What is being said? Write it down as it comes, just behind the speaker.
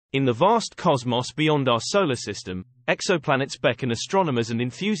In the vast cosmos beyond our solar system, exoplanets beckon astronomers and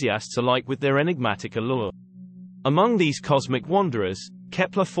enthusiasts alike with their enigmatic allure. Among these cosmic wanderers,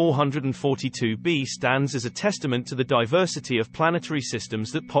 Kepler-442b stands as a testament to the diversity of planetary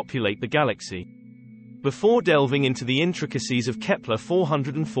systems that populate the galaxy. Before delving into the intricacies of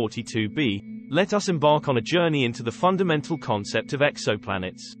Kepler-442b, let us embark on a journey into the fundamental concept of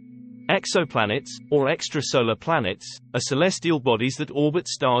exoplanets. Exoplanets, or extrasolar planets, are celestial bodies that orbit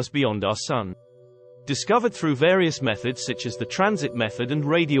stars beyond our Sun. Discovered through various methods such as the transit method and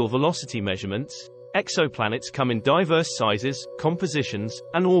radial velocity measurements, exoplanets come in diverse sizes, compositions,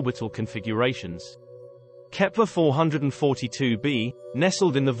 and orbital configurations. Kepler-442b,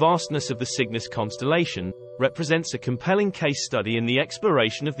 nestled in the vastness of the Cygnus constellation, represents a compelling case study in the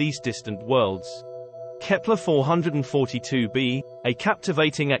exploration of these distant worlds. Kepler-442b, a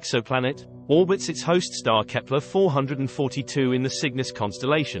captivating exoplanet, orbits its host star Kepler-442 in the Cygnus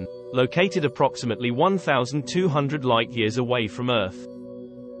constellation, located approximately 1,200 light-years away from Earth.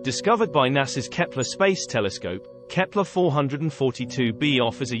 Discovered by NASA's Kepler Space Telescope, Kepler-442b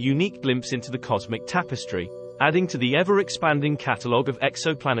offers a unique glimpse into the cosmic tapestry, adding to the ever-expanding catalogue of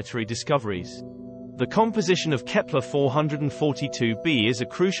exoplanetary discoveries. The composition of Kepler-442b is a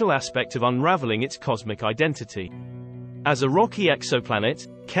crucial aspect of unraveling its cosmic identity. As a rocky exoplanet,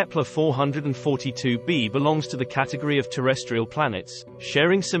 Kepler-442b belongs to the category of terrestrial planets,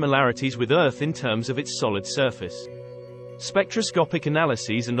 sharing similarities with Earth in terms of its solid surface. Spectroscopic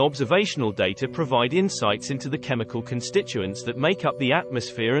analyses and observational data provide insights into the chemical constituents that make up the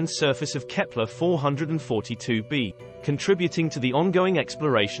atmosphere and surface of Kepler-442b, contributing to the ongoing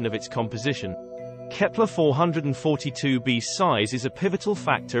exploration of its composition. Kepler-442b's size is a pivotal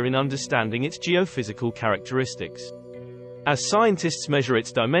factor in understanding its geophysical characteristics. As scientists measure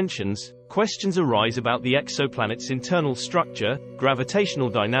its dimensions, questions arise about the exoplanet's internal structure, gravitational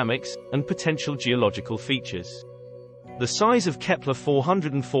dynamics, and potential geological features. The size of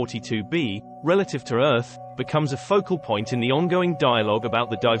Kepler-442b, relative to Earth, becomes a focal point in the ongoing dialogue about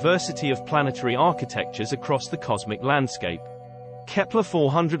the diversity of planetary architectures across the cosmic landscape.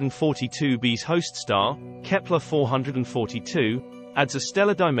 Kepler-442b's host star, Kepler-442, adds a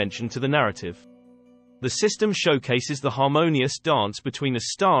stellar dimension to the narrative. The system showcases the harmonious dance between a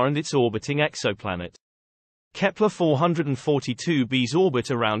star and its orbiting exoplanet. Kepler-442b's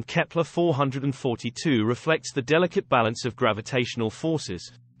orbit around Kepler-442 reflects the delicate balance of gravitational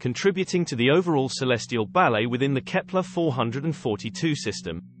forces, contributing to the overall celestial ballet within the Kepler-442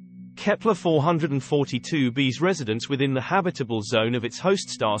 system. Kepler-442b's residence within the habitable zone of its host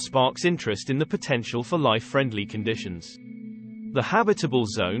star sparks interest in the potential for life-friendly conditions. The habitable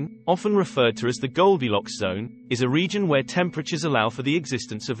zone, often referred to as the Goldilocks zone, is a region where temperatures allow for the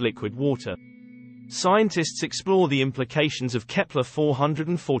existence of liquid water. Scientists explore the implications of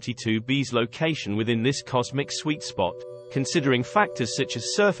Kepler-442b's location within this cosmic sweet spot, considering factors such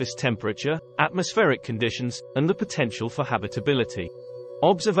as surface temperature, atmospheric conditions, and the potential for habitability.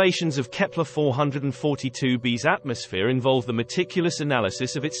 Observations of Kepler-442b's atmosphere involve the meticulous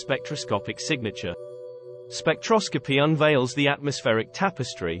analysis of its spectroscopic signature. Spectroscopy unveils the atmospheric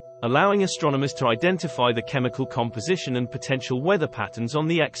tapestry, allowing astronomers to identify the chemical composition and potential weather patterns on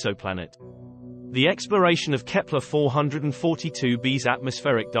the exoplanet. The exploration of Kepler-442b's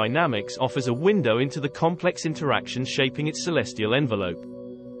atmospheric dynamics offers a window into the complex interactions shaping its celestial envelope.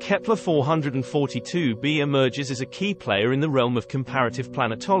 Kepler-442b emerges as a key player in the realm of comparative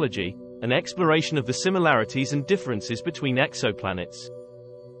planetology, an exploration of the similarities and differences between exoplanets.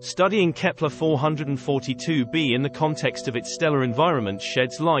 Studying Kepler-442b in the context of its stellar environment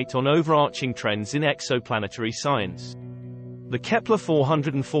sheds light on overarching trends in exoplanetary science. The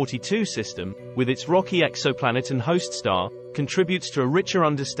Kepler-442 system, with its rocky exoplanet and host star, contributes to a richer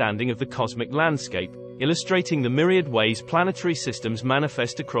understanding of the cosmic landscape, illustrating the myriad ways planetary systems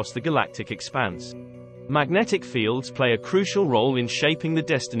manifest across the galactic expanse. Magnetic fields play a crucial role in shaping the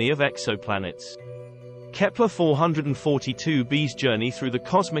destiny of exoplanets. Kepler-442b's journey through the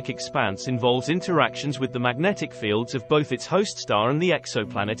cosmic expanse involves interactions with the magnetic fields of both its host star and the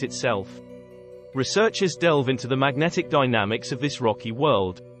exoplanet itself. Researchers delve into the magnetic dynamics of this rocky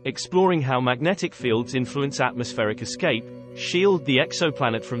world, exploring how magnetic fields influence atmospheric escape, shield the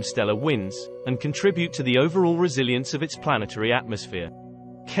exoplanet from stellar winds, and contribute to the overall resilience of its planetary atmosphere.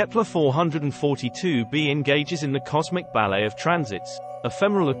 Kepler-442b engages in the cosmic ballet of transits,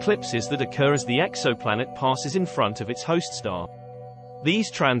 ephemeral eclipses that occur as the exoplanet passes in front of its host star. These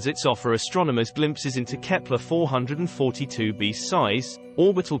transits offer astronomers glimpses into Kepler-442b's size,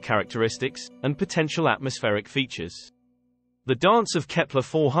 orbital characteristics, and potential atmospheric features. The dance of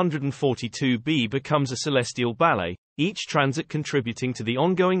Kepler-442b becomes a celestial ballet, each transit contributing to the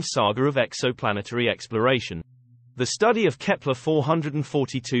ongoing saga of exoplanetary exploration. The study of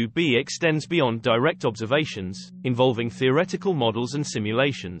Kepler-442b extends beyond direct observations, involving theoretical models and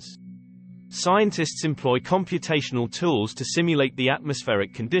simulations. Scientists employ computational tools to simulate the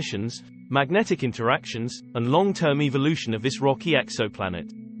atmospheric conditions, magnetic interactions, and long-term evolution of this rocky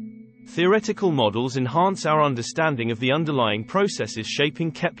exoplanet. Theoretical models enhance our understanding of the underlying processes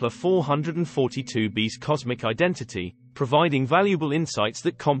shaping Kepler-442b's cosmic identity, providing valuable insights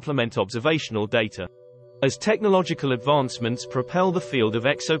that complement observational data. As technological advancements propel the field of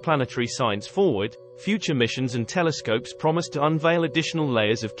exoplanetary science forward, future missions and telescopes promise to unveil additional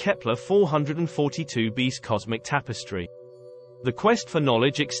layers of Kepler-442b's cosmic tapestry. The quest for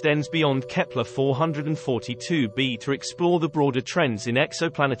knowledge extends beyond Kepler-442b to explore the broader trends in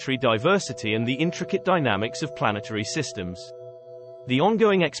exoplanetary diversity and the intricate dynamics of planetary systems. The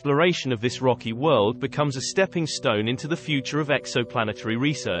ongoing exploration of this rocky world becomes a stepping stone into the future of exoplanetary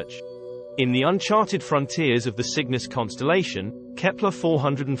research. In the uncharted frontiers of the Cygnus constellation,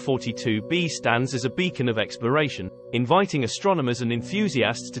 Kepler-442b stands as a beacon of exploration, inviting astronomers and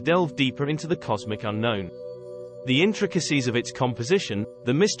enthusiasts to delve deeper into the cosmic unknown. The intricacies of its composition,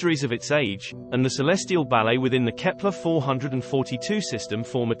 the mysteries of its age, and the celestial ballet within the Kepler-442 system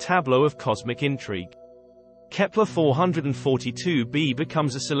form a tableau of cosmic intrigue. Kepler-442b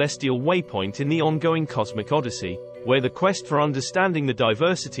becomes a celestial waypoint in the ongoing cosmic odyssey, where the quest for understanding the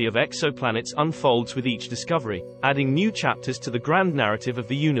diversity of exoplanets unfolds with each discovery, adding new chapters to the grand narrative of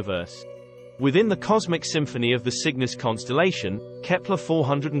the universe. Within the cosmic symphony of the Cygnus constellation,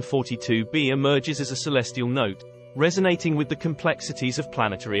 Kepler-442b emerges as a celestial note, resonating with the complexities of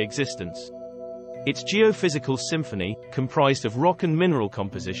planetary existence. Its geophysical symphony, comprised of rock and mineral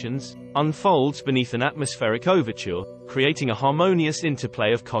compositions, unfolds beneath an atmospheric overture, creating a harmonious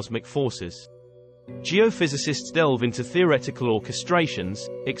interplay of cosmic forces. Geophysicists delve into theoretical orchestrations,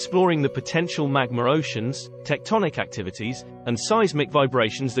 exploring the potential magma oceans, tectonic activities, and seismic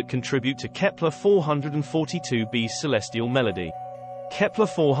vibrations that contribute to Kepler-442b's celestial melody.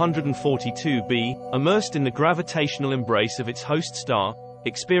 Kepler-442b, immersed in the gravitational embrace of its host star,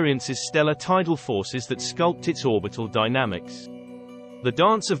 experiences stellar tidal forces that sculpt its orbital dynamics. The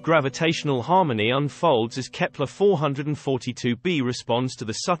dance of gravitational harmony unfolds as Kepler-442b responds to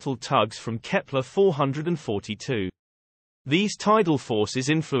the subtle tugs from Kepler-442. These tidal forces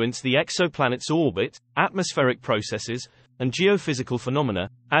influence the exoplanet's orbit, atmospheric processes, and geophysical phenomena,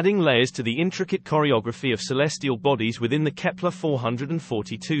 adding layers to the intricate choreography of celestial bodies within the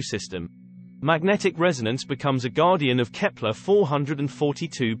Kepler-442 system. Magnetic resonance becomes a guardian of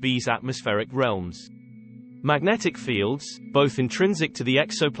Kepler-442b's atmospheric realms. Magnetic fields, both intrinsic to the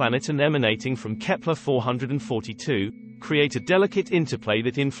exoplanet and emanating from Kepler-442, create a delicate interplay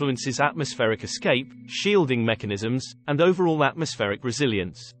that influences atmospheric escape, shielding mechanisms, and overall atmospheric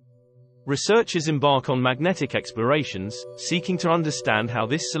resilience. Researchers embark on magnetic explorations, seeking to understand how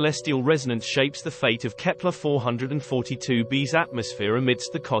this celestial resonance shapes the fate of Kepler-442b's atmosphere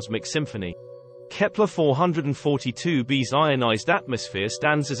amidst the cosmic symphony. Kepler-442b's ionized atmosphere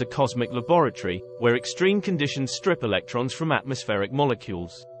stands as a cosmic laboratory, where extreme conditions strip electrons from atmospheric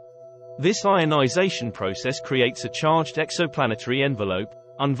molecules. This ionization process creates a charged exoplanetary envelope,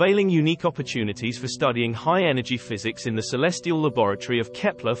 unveiling unique opportunities for studying high-energy physics in the celestial laboratory of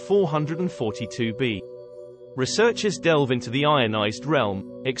Kepler-442b. Researchers delve into the ionized realm,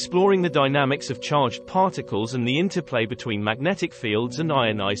 exploring the dynamics of charged particles and the interplay between magnetic fields and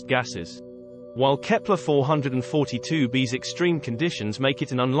ionized gases. While Kepler-442b's extreme conditions make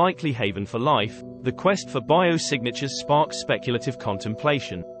it an unlikely haven for life, the quest for biosignatures sparks speculative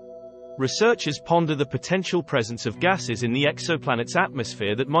contemplation. Researchers ponder the potential presence of gases in the exoplanet's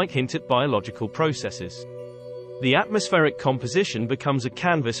atmosphere that might hint at biological processes. The atmospheric composition becomes a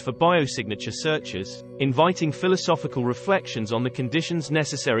canvas for biosignature searchers, inviting philosophical reflections on the conditions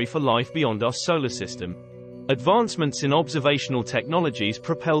necessary for life beyond our solar system. Advancements in observational technologies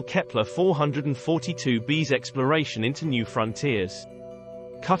propel Kepler-442b's exploration into new frontiers.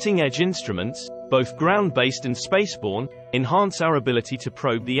 Cutting-edge instruments, both ground-based and spaceborne, enhance our ability to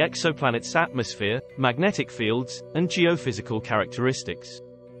probe the exoplanet's atmosphere, magnetic fields, and geophysical characteristics.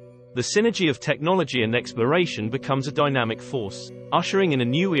 The synergy of technology and exploration becomes a dynamic force, ushering in a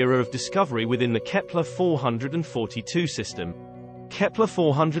new era of discovery within the Kepler-442 system.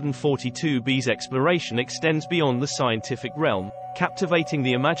 Kepler-442b's exploration extends beyond the scientific realm, captivating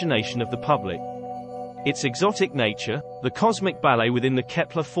the imagination of the public. Its exotic nature, the cosmic ballet within the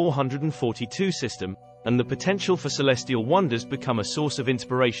Kepler-442 system, and the potential for celestial wonders become a source of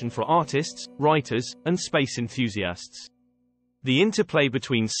inspiration for artists, writers, and space enthusiasts. The interplay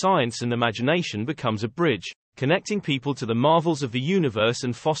between science and imagination becomes a bridge, connecting people to the marvels of the universe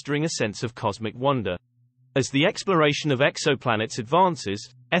and fostering a sense of cosmic wonder. As the exploration of exoplanets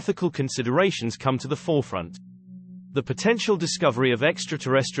advances, ethical considerations come to the forefront. The potential discovery of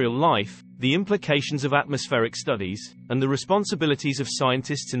extraterrestrial life, the implications of atmospheric studies, and the responsibilities of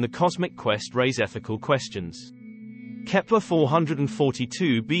scientists in the cosmic quest raise ethical questions.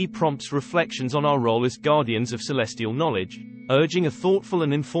 Kepler-442b prompts reflections on our role as guardians of celestial knowledge, urging a thoughtful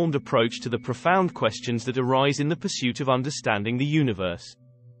and informed approach to the profound questions that arise in the pursuit of understanding the universe.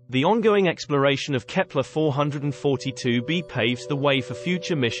 The ongoing exploration of Kepler-442b paves the way for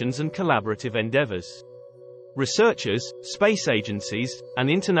future missions and collaborative endeavors. Researchers, space agencies, and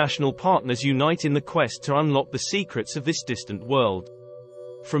international partners unite in the quest to unlock the secrets of this distant world.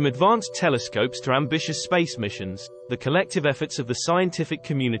 From advanced telescopes to ambitious space missions, the collective efforts of the scientific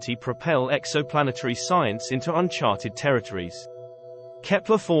community propel exoplanetary science into uncharted territories.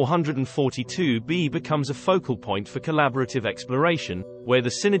 Kepler-442b becomes a focal point for collaborative exploration, where the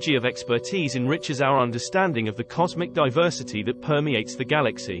synergy of expertise enriches our understanding of the cosmic diversity that permeates the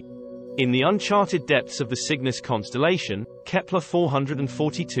galaxy. In the uncharted depths of the Cygnus constellation,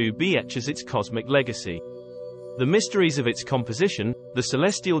 Kepler-442b etches its cosmic legacy. The mysteries of its composition, the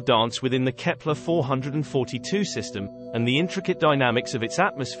celestial dance within the Kepler-442 system, and the intricate dynamics of its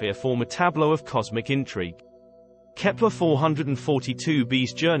atmosphere form a tableau of cosmic intrigue.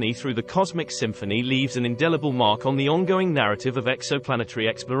 Kepler-442b's journey through the cosmic symphony leaves an indelible mark on the ongoing narrative of exoplanetary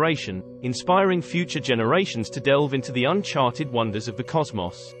exploration, inspiring future generations to delve into the uncharted wonders of the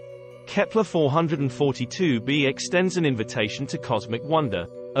cosmos. Kepler-442b extends an invitation to cosmic wonder,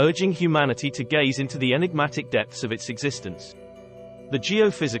 urging humanity to gaze into the enigmatic depths of its existence. The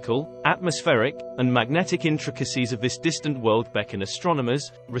geophysical, atmospheric, and magnetic intricacies of this distant world beckon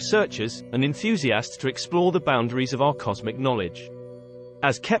astronomers, researchers, and enthusiasts to explore the boundaries of our cosmic knowledge.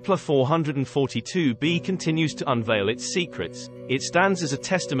 As Kepler-442b continues to unveil its secrets, it stands as a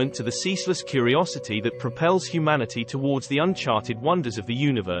testament to the ceaseless curiosity that propels humanity towards the uncharted wonders of the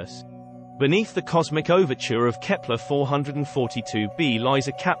universe. Beneath the cosmic overture of Kepler-442b lies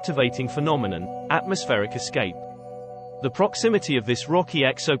a captivating phenomenon: atmospheric escape. The proximity of this rocky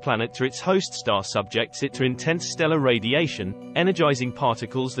exoplanet to its host star subjects it to intense stellar radiation, energizing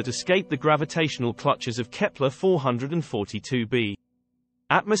particles that escape the gravitational clutches of Kepler-442b.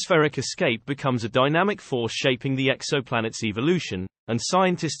 Atmospheric escape becomes a dynamic force shaping the exoplanet's evolution, and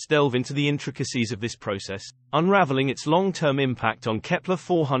scientists delve into the intricacies of this process, unraveling its long-term impact on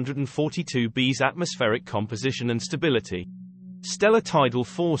Kepler-442b's atmospheric composition and stability. Stellar tidal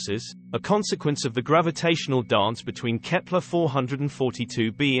forces, a consequence of the gravitational dance between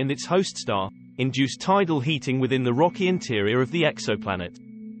Kepler-442b and its host star, induce tidal heating within the rocky interior of the exoplanet.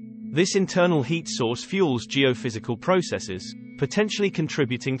 This internal heat source fuels geophysical processes, potentially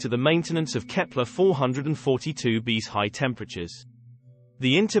contributing to the maintenance of Kepler-442b's high temperatures.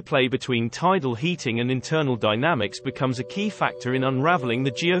 The interplay between tidal heating and internal dynamics becomes a key factor in unraveling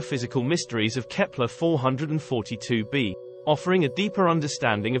the geophysical mysteries of Kepler-442b, offering a deeper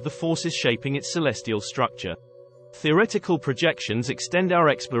understanding of the forces shaping its celestial structure. Theoretical projections extend our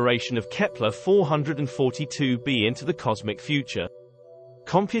exploration of Kepler-442b into the cosmic future.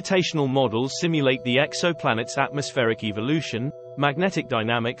 Computational models simulate the exoplanet's atmospheric evolution, magnetic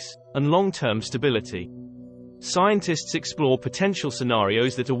dynamics, and long-term stability. Scientists explore potential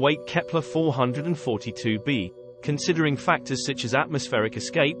scenarios that await Kepler-442b, considering factors such as atmospheric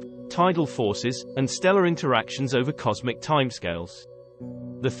escape, tidal forces, and stellar interactions over cosmic timescales.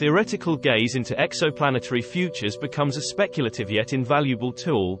 The theoretical gaze into exoplanetary futures becomes a speculative yet invaluable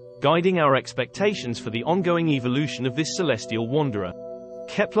tool, guiding our expectations for the ongoing evolution of this celestial wanderer.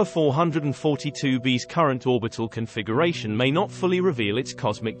 Kepler-442b's current orbital configuration may not fully reveal its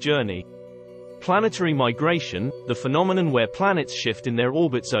cosmic journey. Planetary migration, the phenomenon where planets shift in their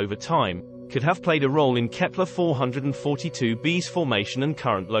orbits over time, could have played a role in Kepler-442b's formation and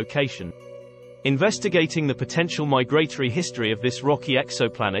current location. Investigating the potential migratory history of this rocky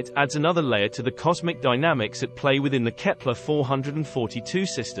exoplanet adds another layer to the cosmic dynamics at play within the Kepler-442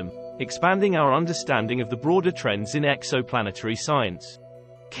 system, expanding our understanding of the broader trends in exoplanetary science.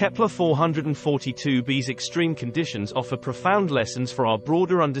 Kepler-442b's extreme conditions offer profound lessons for our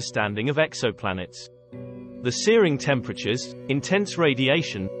broader understanding of exoplanets. The searing temperatures, intense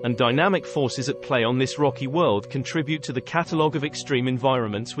radiation, and dynamic forces at play on this rocky world contribute to the catalogue of extreme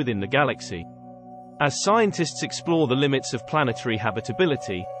environments within the galaxy. As scientists explore the limits of planetary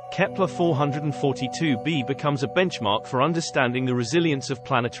habitability, Kepler-442b becomes a benchmark for understanding the resilience of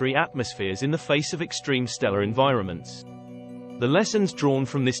planetary atmospheres in the face of extreme stellar environments. The lessons drawn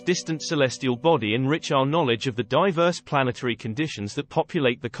from this distant celestial body enrich our knowledge of the diverse planetary conditions that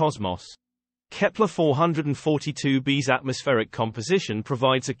populate the cosmos. Kepler-442b's atmospheric composition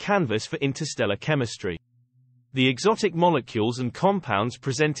provides a canvas for interstellar chemistry. The exotic molecules and compounds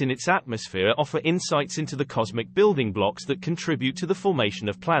present in its atmosphere offer insights into the cosmic building blocks that contribute to the formation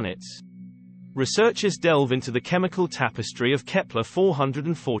of planets. Researchers delve into the chemical tapestry of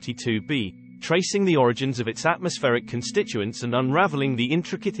Kepler-442b, tracing the origins of its atmospheric constituents and unraveling the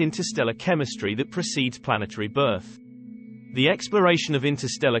intricate interstellar chemistry that precedes planetary birth. The exploration of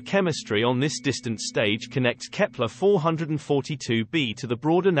interstellar chemistry on this distant stage connects Kepler-442b to the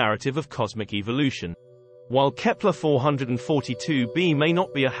broader narrative of cosmic evolution. While Kepler-442b may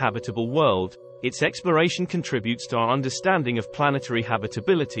not be a habitable world, its exploration contributes to our understanding of planetary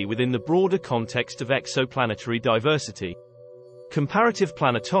habitability within the broader context of exoplanetary diversity. Comparative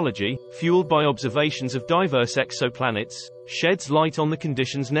planetology, fueled by observations of diverse exoplanets, sheds light on the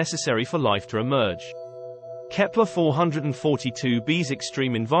conditions necessary for life to emerge. Kepler-442b's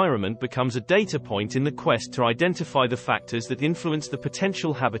extreme environment becomes a data point in the quest to identify the factors that influence the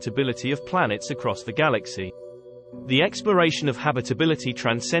potential habitability of planets across the galaxy. The exploration of habitability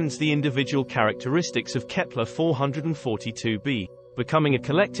transcends the individual characteristics of Kepler-442b, becoming a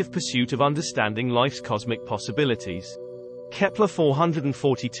collective pursuit of understanding life's cosmic possibilities.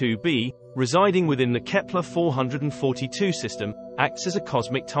 Kepler-442b, residing within the Kepler-442 system, acts as a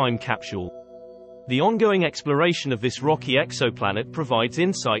cosmic time capsule. The ongoing exploration of this rocky exoplanet provides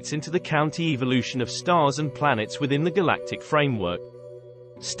insights into the counter-evolution of stars and planets within the galactic framework.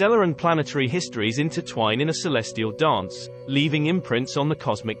 Stellar and planetary histories intertwine in a celestial dance, leaving imprints on the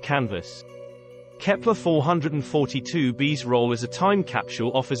cosmic canvas. Kepler-442b's role as a time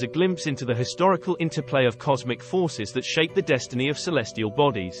capsule offers a glimpse into the historical interplay of cosmic forces that shape the destiny of celestial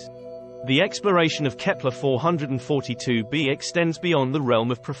bodies. The exploration of Kepler-442b extends beyond the realm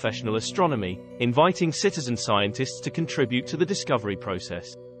of professional astronomy, inviting citizen scientists to contribute to the discovery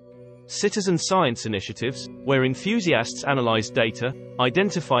process. Citizen science initiatives, where enthusiasts analyze data,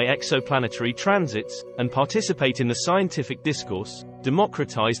 identify exoplanetary transits, and participate in the scientific discourse,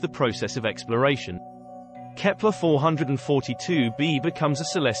 democratize the process of exploration. Kepler-442b becomes a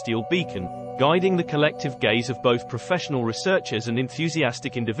celestial beacon, guiding the collective gaze of both professional researchers and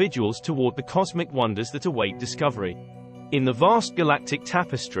enthusiastic individuals toward the cosmic wonders that await discovery. In the vast galactic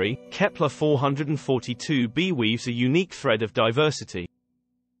tapestry, Kepler-442b weaves a unique thread of diversity.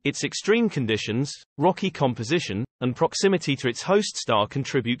 Its extreme conditions, rocky composition, and proximity to its host star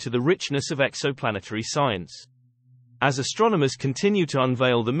contribute to the richness of exoplanetary science. As astronomers continue to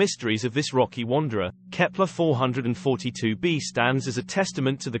unveil the mysteries of this rocky wanderer, Kepler-442b stands as a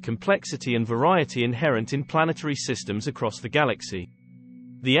testament to the complexity and variety inherent in planetary systems across the galaxy.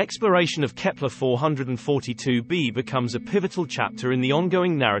 The exploration of Kepler-442b becomes a pivotal chapter in the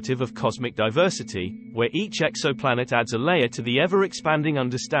ongoing narrative of cosmic diversity, where each exoplanet adds a layer to the ever-expanding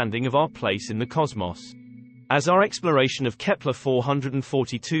understanding of our place in the cosmos. As our exploration of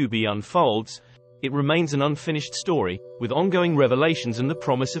Kepler-442b unfolds, it remains an unfinished story, with ongoing revelations and the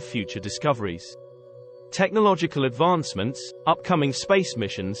promise of future discoveries. Technological advancements, upcoming space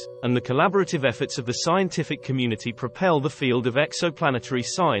missions, and the collaborative efforts of the scientific community propel the field of exoplanetary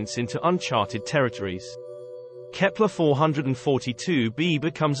science into uncharted territories. Kepler-442b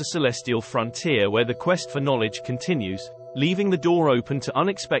becomes a celestial frontier where the quest for knowledge continues, leaving the door open to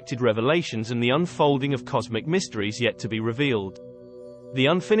unexpected revelations and the unfolding of cosmic mysteries yet to be revealed. The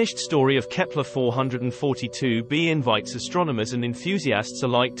unfinished story of Kepler-442b invites astronomers and enthusiasts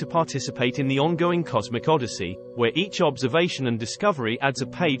alike to participate in the ongoing cosmic odyssey, where each observation and discovery adds a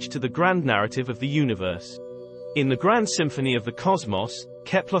page to the grand narrative of the universe. In the grand symphony of the cosmos,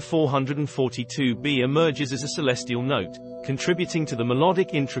 Kepler-442b emerges as a celestial note, contributing to the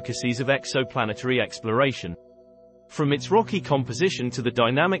melodic intricacies of exoplanetary exploration. From its rocky composition to the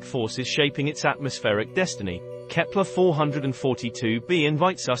dynamic forces shaping its atmospheric destiny, Kepler-442b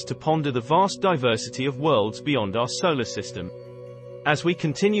invites us to ponder the vast diversity of worlds beyond our solar system. As we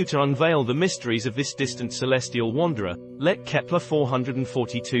continue to unveil the mysteries of this distant celestial wanderer, let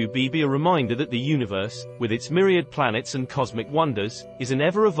Kepler-442b be a reminder that the universe, with its myriad planets and cosmic wonders, is an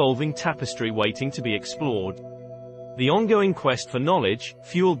ever-evolving tapestry waiting to be explored. The ongoing quest for knowledge,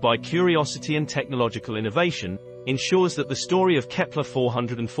 fueled by curiosity and technological innovation, ensures that the story of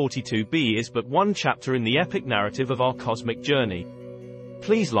Kepler-442b is but one chapter in the epic narrative of our cosmic journey.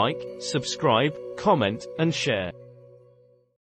 Please like, subscribe, comment, and share.